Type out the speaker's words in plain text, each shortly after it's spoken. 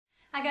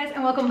Hi guys,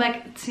 and welcome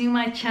back to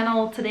my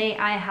channel. Today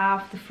I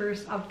have the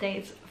first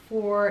updates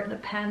for the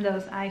Pan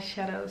Those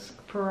Eyeshadows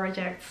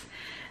projects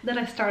that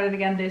I started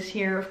again this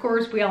year. Of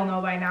course, we all know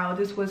by now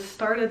this was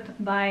started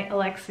by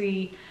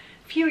Alexi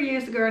a few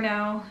years ago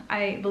now.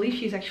 I believe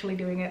she's actually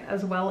doing it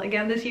as well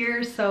again this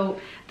year, so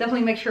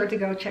definitely make sure to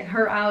go check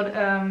her out.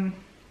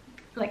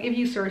 Like if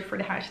you search for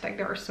the hashtag,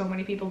 there are so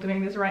many people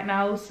doing this right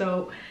now,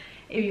 so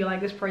if you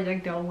like this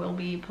project, there will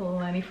be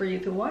plenty for you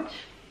to watch.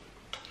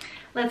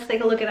 Let's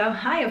take a look at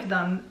how I have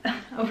done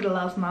over the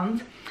last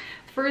month.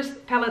 The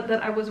first palette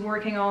that I was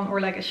working on, or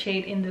like a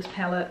shade in this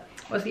palette,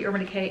 was the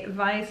Urban Decay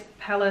Vice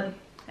palette.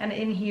 And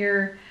in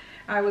here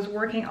I was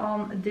working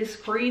on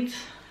Discreet,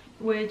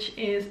 which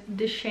is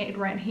this shade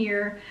right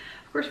here.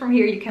 Of course from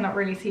here you cannot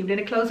really see, but in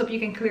a close-up you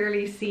can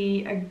clearly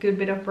see a good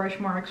bit of brush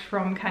marks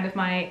from kind of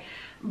my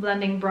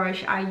blending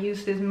brush. I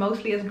use this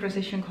mostly as a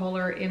transition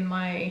color in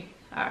my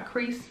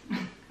crease.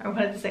 I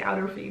wanted to say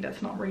outer V,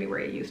 that's not really where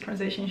I use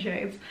transition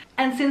shades.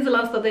 And since the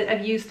last update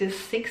I've used this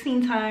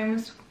 16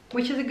 times,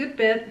 which is a good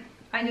bit.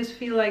 I just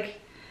feel like,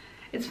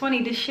 it's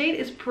funny, this shade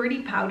is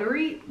pretty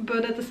powdery,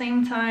 but at the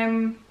same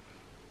time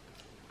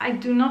I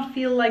do not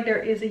feel like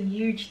there is a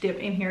huge dip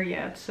in here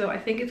yet. So I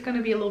think it's going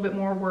to be a little bit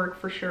more work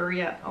for sure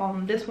yet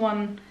on this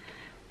one,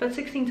 but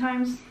 16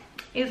 times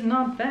is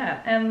not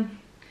bad. And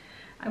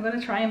I'm going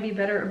to try and be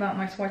better about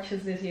my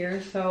swatches this year,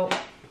 so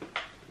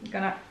I'm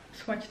gonna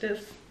swatch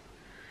this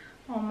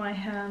on my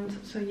hand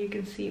so you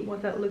can see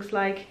what that looks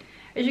like.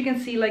 As you can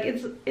see, like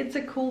it's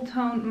a cool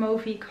tone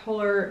mauvey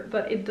color,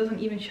 but it doesn't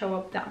even show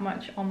up that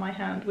much on my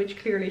hand, which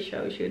clearly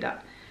shows you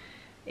that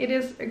it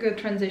is a good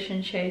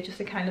transition shade, just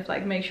to kind of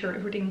like make sure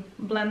everything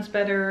blends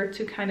better,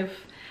 to kind of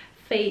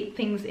fade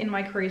things in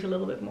my crease a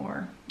little bit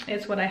more.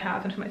 It's what I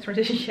have into my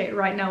transition shade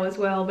right now as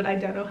well, but I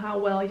don't know how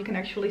well you can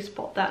actually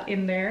spot that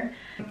in there.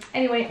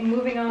 Anyway,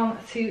 moving on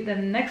to the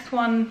next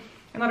one,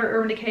 another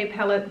Urban Decay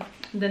palette,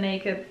 the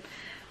Naked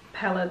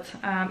palette.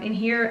 In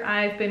here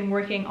I've been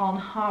working on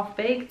Half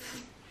Baked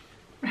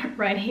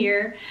right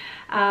here.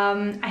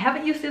 I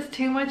haven't used this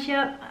too much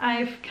yet.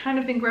 I've kind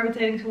of been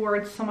gravitating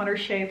towards some other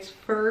shades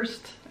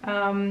first,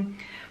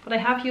 but I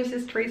have used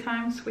this 3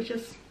 times, which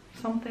is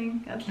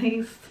something at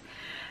least.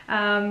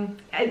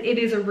 It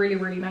is a really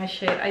nice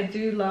shade. I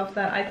do love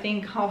that. I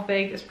think Half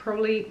Baked is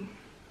probably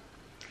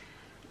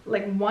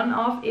like one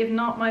of, if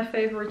not my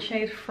favorite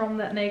shade from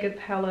that Naked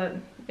palette.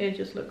 It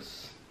just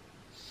looks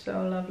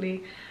so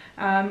lovely.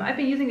 I've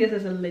been using this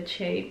as a lid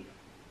shade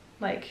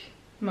like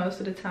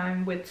most of the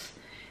time, with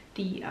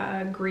the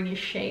greenish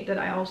shade that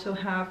I also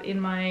have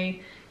in my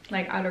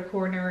like outer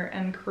corner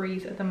and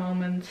crease at the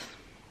moment.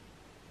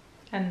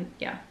 And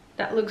yeah,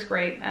 that looks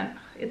great and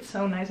it's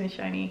so nice and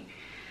shiny.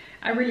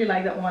 I really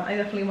like that one. I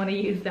definitely want to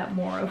use that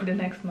more over the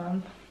next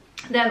month.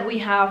 Then we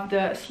have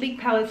the Sleek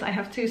palettes. I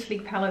have 2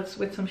 Sleek palettes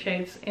with some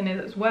shades in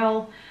it as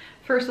well.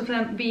 First of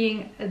them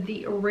being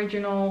the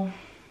original.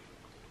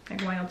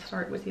 Like, why not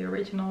start with the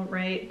original,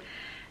 right?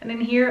 And in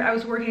here I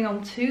was working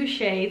on 2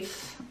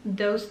 shades,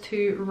 those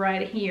 2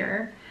 right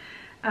here.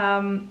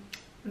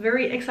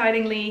 Very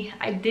excitingly,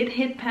 I did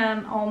hit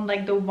pan on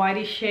like the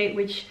whitest shade,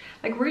 which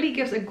like really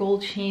gives a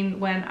gold sheen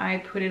when I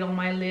put it on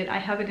my lid. I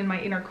have it in my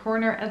inner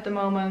corner at the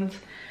moment.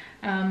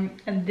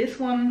 And this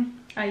one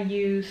I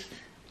used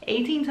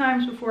 18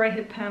 times before I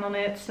hit pan on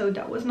it, so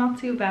that was not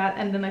too bad.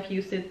 And then I've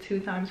used it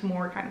 2 times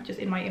more, kind of just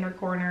in my inner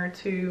corner,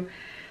 to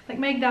like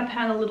make that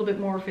pan a little bit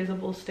more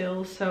visible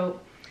still. So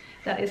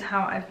that is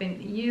how I've been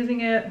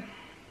using it.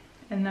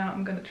 And now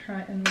I'm gonna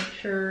try and make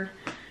sure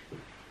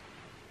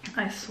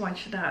I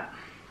swatch that.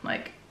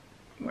 Like,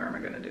 where am I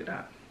gonna do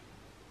that?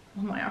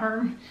 On my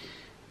arm.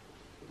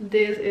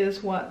 This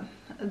is what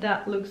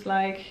that looks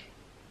like.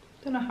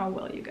 Don't know how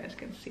well you guys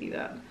can see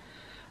that.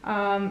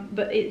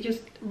 But it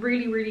just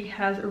really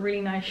has a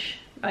really nice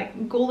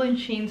like golden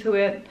sheen to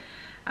it.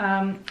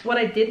 What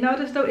I did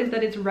notice though is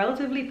that it's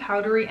relatively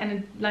powdery,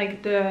 and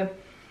like the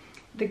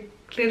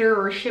glitter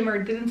or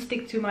shimmer didn't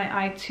stick to my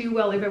eye too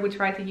well if I would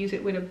try to use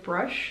it with a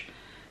brush.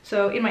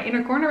 So in my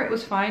inner corner it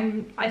was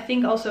fine. I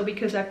think also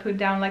because I put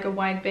down like a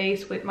white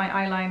base with my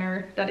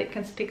eyeliner that it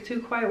can stick to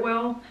quite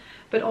well.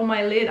 But on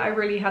my lid I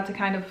really had to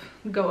kind of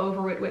go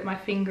over it with my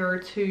finger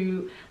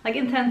to like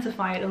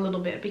intensify it a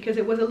little bit, because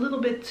it was a little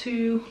bit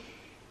too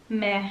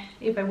meh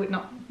if I would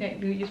not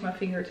use my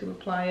finger to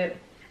apply it.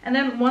 And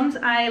then once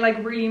I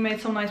like really made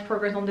some nice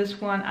progress on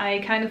this one, I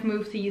kind of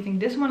moved to using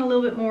this one a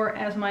little bit more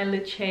as my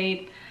lid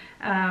shade,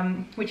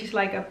 which is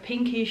like a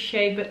pinkish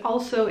shade, but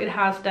also it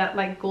has that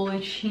like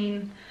golden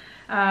sheen,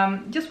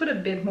 just with a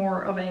bit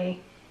more of a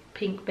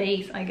pink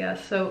base, I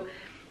guess. So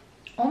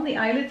on the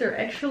eyelid they're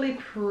actually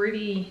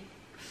pretty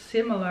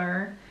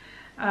similar,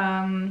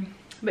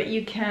 but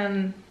you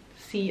can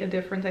see a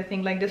difference. I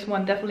think like this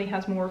one definitely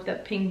has more of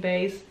that pink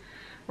base,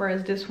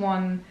 whereas this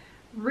one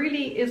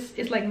really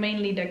is like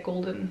mainly that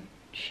golden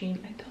sheen.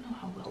 I don't know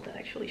how well that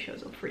actually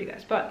shows up for you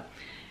guys, but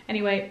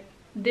anyway,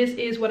 this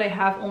is what I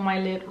have on my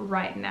lid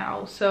right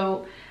now.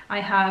 So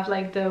I have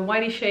like the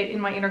whitey shade in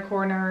my inner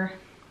corner,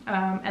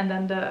 and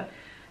then the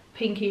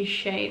pinkish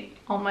shade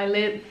on my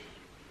lid.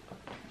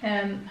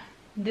 And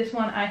This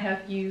one I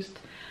have used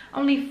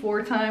only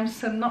 4 times,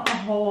 so not a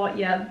whole lot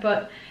yet,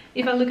 but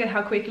if I look at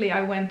how quickly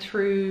I went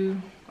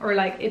through, or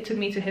like it took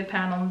me to hit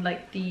pan on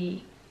like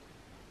the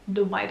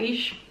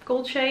whitish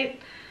gold shade,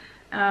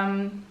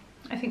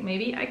 I think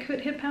maybe I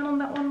could hit pan on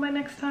that one by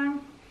next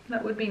time.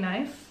 That would be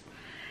nice.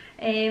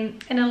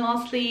 And then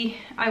lastly,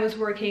 I was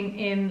working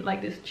in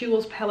like this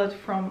Jewels palette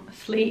from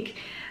Sleek.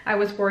 I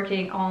was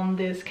working on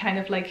this kind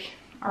of like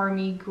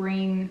army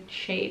green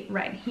shade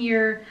right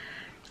here.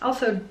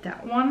 Also,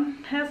 that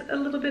one has a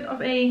little bit of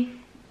a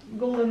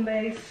golden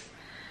base,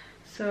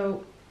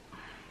 so,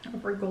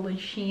 or golden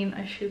sheen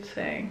I should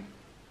say,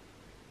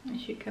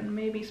 as you can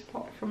maybe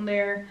spot from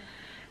there.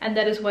 And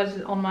that is what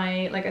is on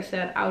my, like I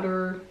said,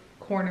 outer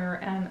corner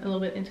and a little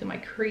bit into my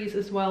crease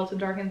as well to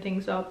darken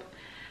things up.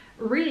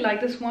 Really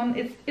like this one.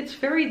 It's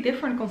very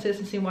different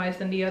consistency wise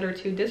than the other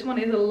two. This one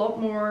is a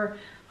lot more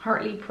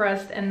hardly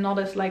pressed and not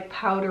as like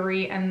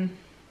powdery and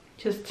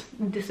just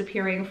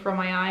disappearing from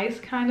my eyes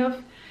kind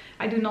of.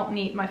 I do not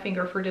need my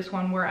finger for this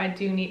one, where I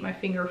do need my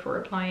finger for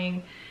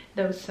applying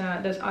those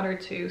other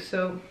two,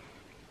 so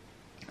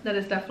that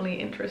is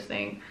definitely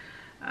interesting.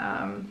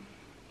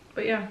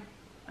 But yeah,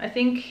 I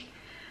think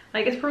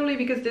like it's probably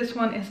because this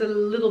one is a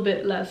little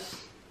bit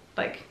less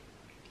like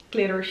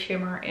glitter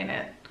shimmer in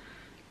it.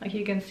 Like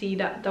you can see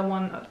that the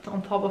one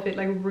on top of it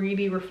like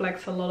really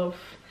reflects a lot of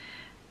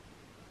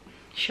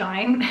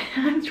shine.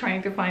 I'm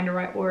trying to find the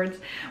right words.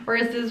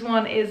 Whereas this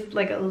one is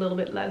like a little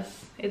bit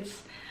less.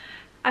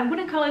 I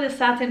wouldn't call it a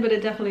satin, but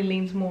it definitely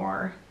leans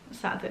more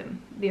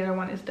satin. The other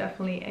one is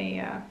definitely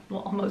a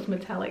well, almost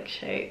metallic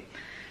shade.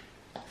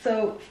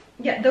 So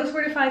yeah, those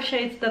were the 5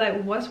 shades that I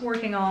was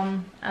working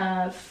on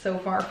so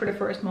far for the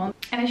first month.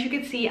 And as you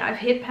can see, I've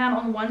hit pan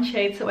on 1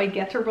 shade, so I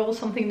get to roll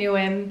something new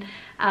in.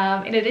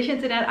 In addition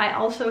to that, I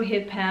also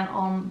hit pan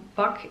on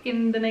Buck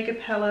in the Naked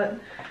palette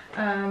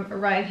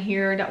right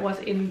here. That was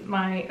in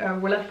my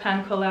Willett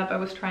Pan collab. I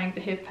was trying to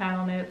hit pan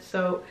on it,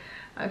 so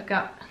I've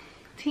got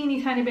a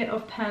teeny tiny bit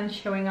of pan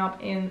showing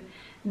up in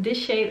this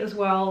shade as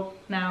well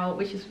now,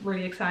 which is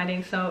really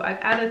exciting. So I've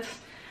added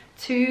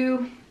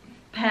 2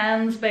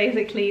 pans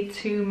basically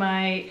to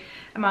my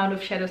amount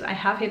of shadows I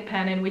have hit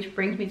pan in, which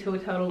brings me to a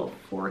total of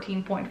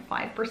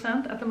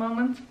 14.5% at the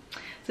moment.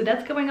 So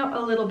that's going up a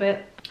little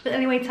bit. But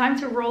anyway, time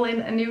to roll in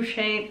a new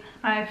shade.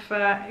 I've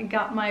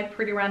got my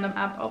Pretty Random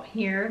app up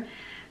here.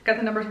 Got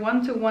the numbers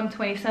 1 to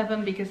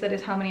 127 because that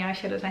is how many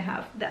eyeshadows I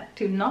have that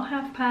do not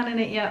have pan in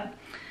it yet.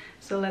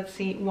 So let's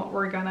see what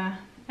we're gonna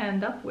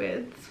end up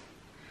with.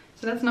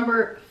 So that's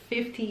number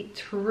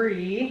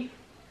 53.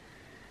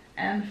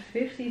 And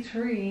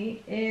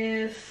 53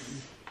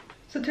 is...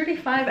 So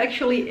 35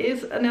 actually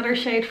is another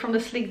shade from the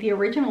Sleek, the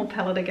original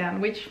palette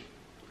again, which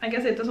I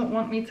guess it doesn't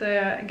want me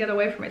to get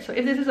away from it. So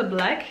if this is a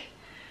black,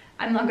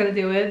 I'm not gonna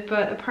do it.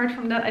 But apart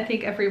from that, I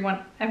think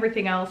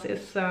everything else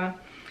is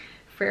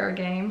fair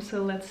game.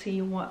 So let's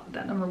see what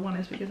that number 1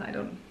 is, because I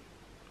don't...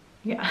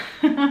 Yeah.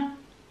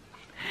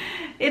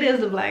 It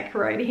is a black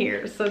right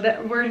here. So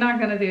that we're not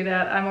gonna do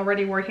that. I'm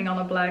already working on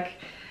a black.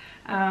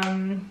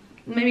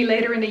 Maybe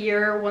later in the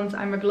year once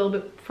I'm a little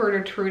bit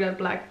further through that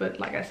black,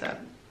 but like I said,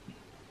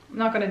 I'm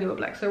not gonna do a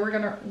black, so we're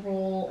gonna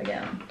roll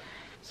again.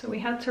 So we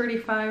had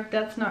 35,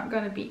 that's not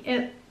gonna be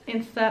it.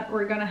 Instead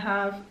we're gonna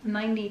have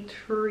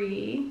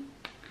 93,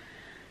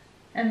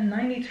 and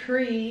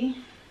 93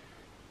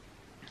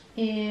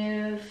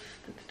 is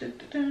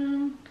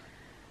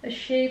a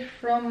shade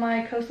from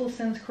my Coastal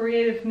Scents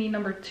Creative Me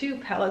number 2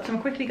 palette. So I'm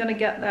quickly gonna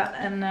get that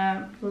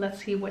and let's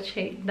see what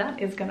shade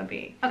that is gonna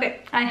be. Okay,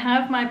 I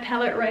have my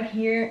palette right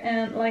here,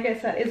 and like I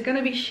said, it's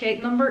gonna be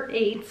shade number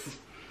 8.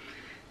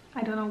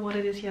 I don't know what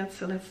it is yet,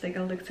 so let's take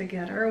a look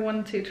together.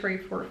 1, 2, 3,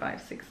 4,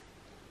 5, 6,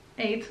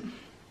 8.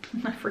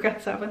 I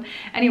forgot 7.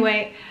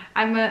 Anyway,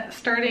 I'm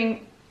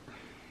starting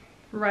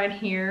right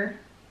here.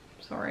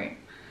 Sorry.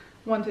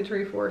 1, 2,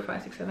 3, 4,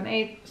 5, 6, 7,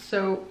 8.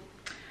 So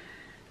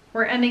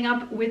we're ending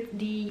up with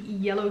the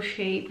yellow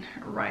shade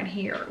right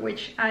here,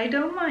 which I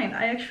don't mind.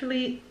 I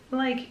actually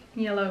like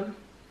yellow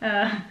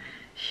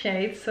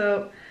shades,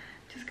 so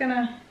just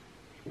gonna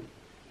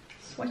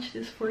swatch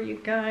this for you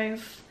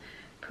guys,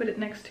 put it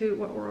next to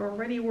what we're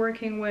already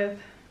working with,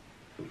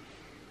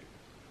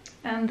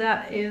 and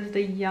that is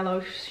the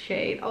yellow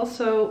shade.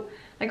 Also,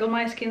 like on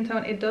my skin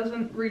tone, it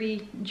doesn't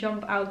really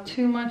jump out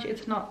too much.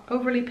 It's not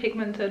overly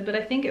pigmented, but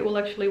I think it will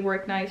actually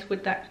work nice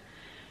with that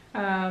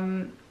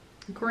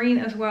green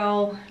as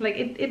well. Like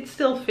it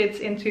still fits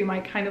into my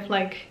kind of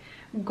like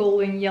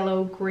golden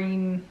yellow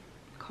green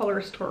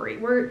color story.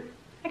 We're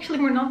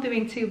not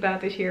doing too bad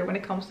this year when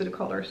it comes to the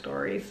color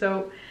story.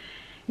 So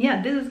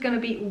yeah, this is gonna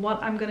be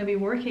what I'm gonna be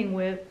working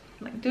with.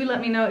 Like, do let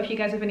me know if you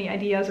guys have any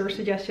ideas or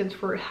suggestions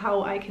for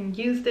how I can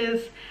use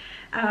this.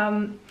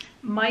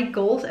 My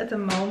goals at the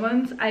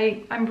moment,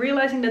 I'm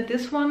realizing that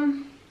this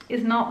one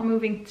is not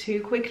moving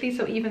too quickly,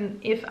 so even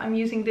if I'm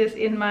using this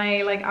in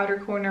my like outer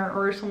corner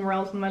or somewhere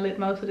else in my lid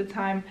most of the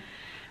time,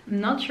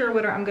 I'm not sure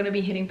whether I'm going to be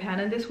hitting pan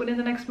in this within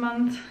the next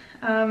month.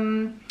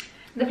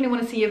 Definitely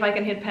want to see if I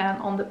can hit pan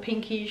on the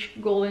pinkish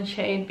golden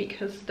shade,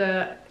 because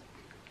the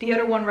The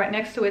other one right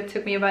next to it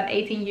took me about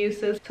 18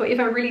 uses. So if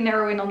I really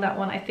narrow in on that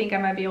one, I think I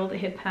might be able to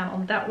hit pan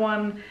on that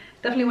one.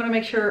 Definitely want to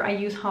make sure I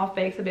use half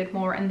baked a bit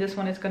more, and this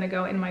one is going to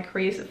go in my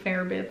crease a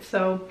fair bit.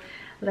 So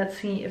let's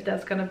see if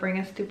that's going to bring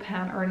us to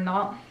pan or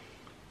not.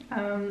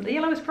 The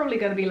yellow is probably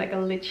going to be like a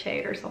lit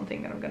shade or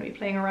something that I'm going to be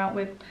playing around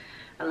with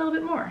a little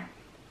bit more.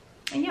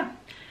 And yeah,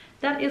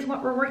 that is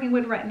what we're working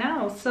with right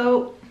now.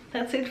 So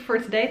that's it for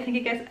today. Thank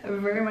you guys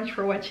very much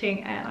for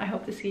watching, and I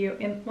hope to see you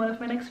in one of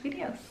my next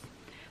videos.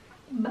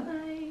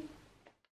 Bye!